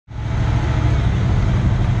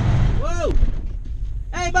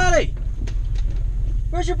Hey buddy,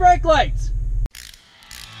 where's your brake lights?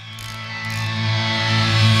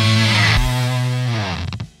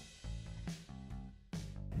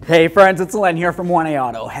 Hey friends, it's Len here from 1A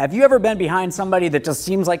Auto. Have you ever been behind somebody that just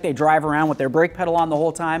seems like they drive around with their brake pedal on the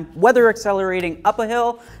whole time? Whether accelerating up a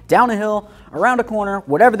hill, down a hill, around a corner,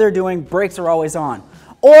 whatever they're doing, brakes are always on.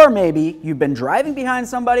 Or maybe you've been driving behind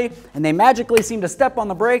somebody and they magically seem to step on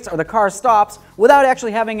the brakes or the car stops without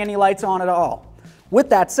actually having any lights on at all. With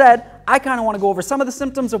that said, I kind of want to go over some of the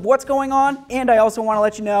symptoms of what's going on, and I also want to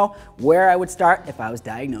let you know where I would start if I was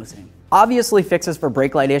diagnosing. Obviously, fixes for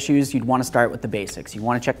brake light issues, you'd want to start with the basics. You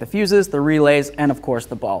want to check the fuses, the relays, and of course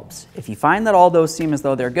the bulbs. If you find that all those seem as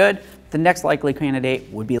though they're good, the next likely candidate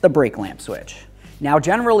would be the brake lamp switch. Now,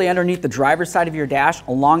 generally underneath the driver's side of your dash,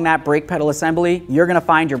 along that brake pedal assembly, you're going to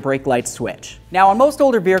find your brake light switch. Now, on most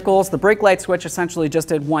older vehicles, the brake light switch essentially just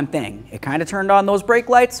did one thing. It kind of turned on those brake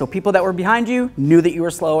lights so people that were behind you knew that you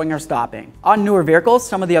were slowing or stopping. On newer vehicles,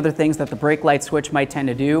 some of the other things that the brake light switch might tend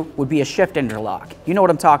to do would be a shift interlock. You know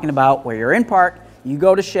what I'm talking about, where you're in park, you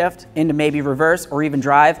go to shift into maybe reverse or even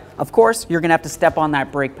drive. Of course, you're going to have to step on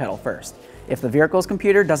that brake pedal first. If the vehicle's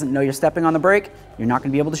computer doesn't know you're stepping on the brake, you're not going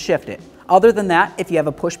to be able to shift it. Other than that, if you have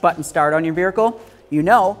a push button start on your vehicle, you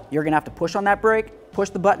know you're going to have to push on that brake, push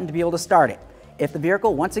the button to be able to start it. If the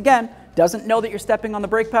vehicle, once again, doesn't know that you're stepping on the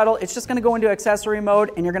brake pedal, it's just going to go into accessory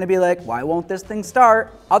mode and you're going to be like, why won't this thing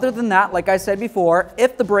start? Other than that, like I said before,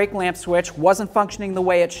 if the brake lamp switch wasn't functioning the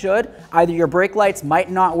way it should, either your brake lights might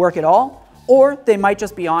not work at all, or they might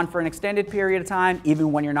just be on for an extended period of time,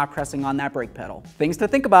 even when you're not pressing on that brake pedal. Things to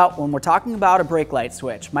think about when we're talking about a brake light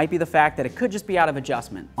switch might be the fact that it could just be out of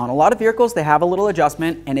adjustment. On a lot of vehicles, they have a little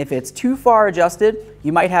adjustment, and if it's too far adjusted,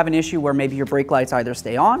 you might have an issue where maybe your brake lights either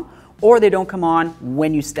stay on or they don't come on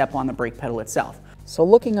when you step on the brake pedal itself. So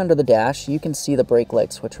looking under the dash, you can see the brake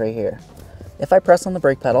light switch right here. If I press on the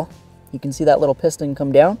brake pedal, you can see that little piston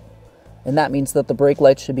come down, and that means that the brake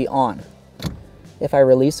lights should be on. If I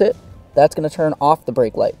release it, that's going to turn off the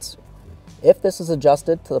brake lights. If this is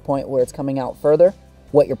adjusted to the point where it's coming out further,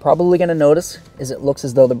 what you're probably going to notice is it looks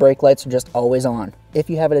as though the brake lights are just always on. If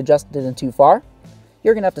you have it adjusted in too far,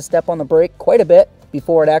 you're going to have to step on the brake quite a bit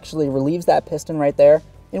before it actually relieves that piston right there,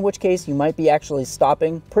 in which case you might be actually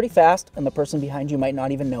stopping pretty fast and the person behind you might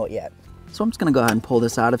not even know it yet. So I'm just going to go ahead and pull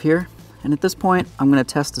this out of here, and at this point I'm going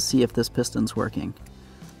to test to see if this piston's working.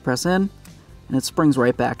 Press in and it springs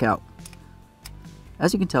right back out.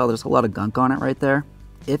 As you can tell, there's a lot of gunk on it right there.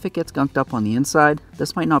 If it gets gunked up on the inside,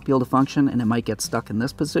 this might not be able to function and it might get stuck in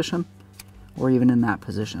this position or even in that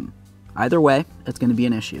position. Either way, it's going to be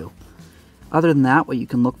an issue. Other than that, what you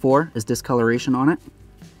can look for is discoloration on it.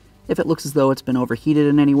 If it looks as though it's been overheated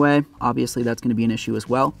in any way, obviously that's going to be an issue as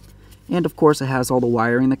well. And of course, it has all the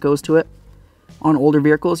wiring that goes to it. On older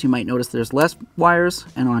vehicles, you might notice there's less wires,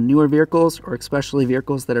 and on newer vehicles, or especially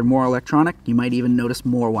vehicles that are more electronic, you might even notice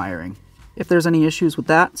more wiring. If there's any issues with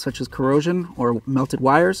that, such as corrosion or melted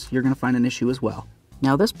wires, you're going to find an issue as well.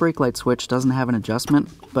 Now this brake light switch doesn't have an adjustment,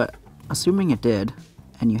 but assuming it did,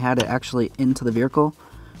 and you had it actually into the vehicle,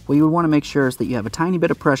 what you would want to make sure is that you have a tiny bit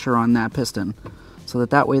of pressure on that piston, so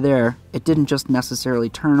that way there, it didn't just necessarily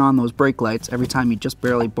turn on those brake lights every time you just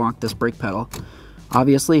barely bonked this brake pedal.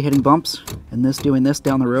 Obviously, hitting bumps and doing this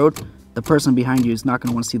down the road, the person behind you is not going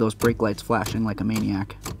to want to see those brake lights flashing like a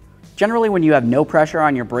maniac. Generally, when you have no pressure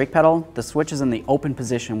on your brake pedal, the switch is in the open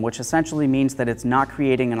position, which essentially means that it's not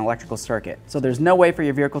creating an electrical circuit. So there's no way for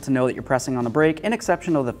your vehicle to know that you're pressing on the brake, in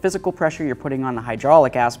exception of the physical pressure you're putting on the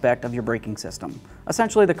hydraulic aspect of your braking system.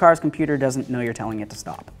 Essentially, the car's computer doesn't know you're telling it to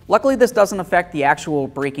stop. Luckily, this doesn't affect the actual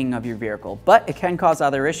braking of your vehicle, but it can cause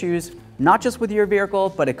other issues, not just with your vehicle,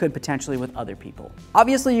 but it could potentially with other people.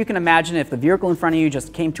 Obviously, you can imagine if the vehicle in front of you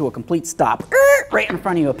just came to a complete stop, right in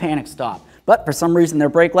front of you, a panic stop. But for some reason their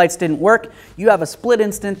brake lights didn't work, you have a split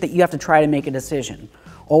instant that you have to try to make a decision.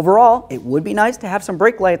 Overall, it would be nice to have some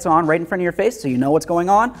brake lights on right in front of your face so you know what's going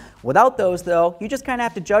on. Without those though, you just kind of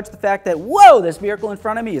have to judge the fact that, whoa, this vehicle in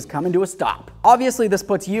front of me is coming to a stop. Obviously, this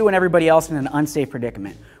puts you and everybody else in an unsafe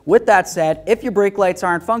predicament. With that said, if your brake lights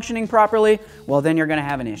aren't functioning properly, well then you're going to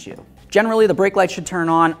have an issue. Generally, the brake light should turn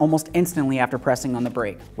on almost instantly after pressing on the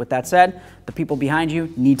brake. With that said, the people behind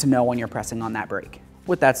you need to know when you're pressing on that brake.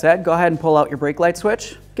 With that said, go ahead and pull out your brake light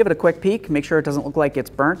switch, give it a quick peek, make sure it doesn't look like it's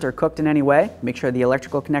burnt or cooked in any way, make sure the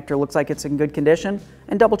electrical connector looks like it's in good condition,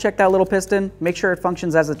 and double check that little piston, make sure it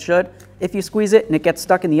functions as it should. If you squeeze it and it gets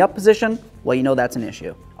stuck in the up position, well, you know that's an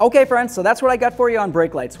issue. Okay friends, so that's what I got for you on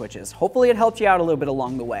brake light switches. Hopefully it helped you out a little bit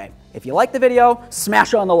along the way. If you liked the video,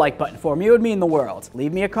 smash on the like button for me, it would mean the world.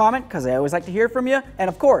 Leave me a comment, because I always like to hear from you, and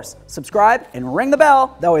of course, subscribe and ring the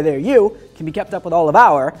bell, that way there you can be kept up with all of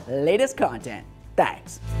our latest content.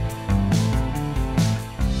 Thanks.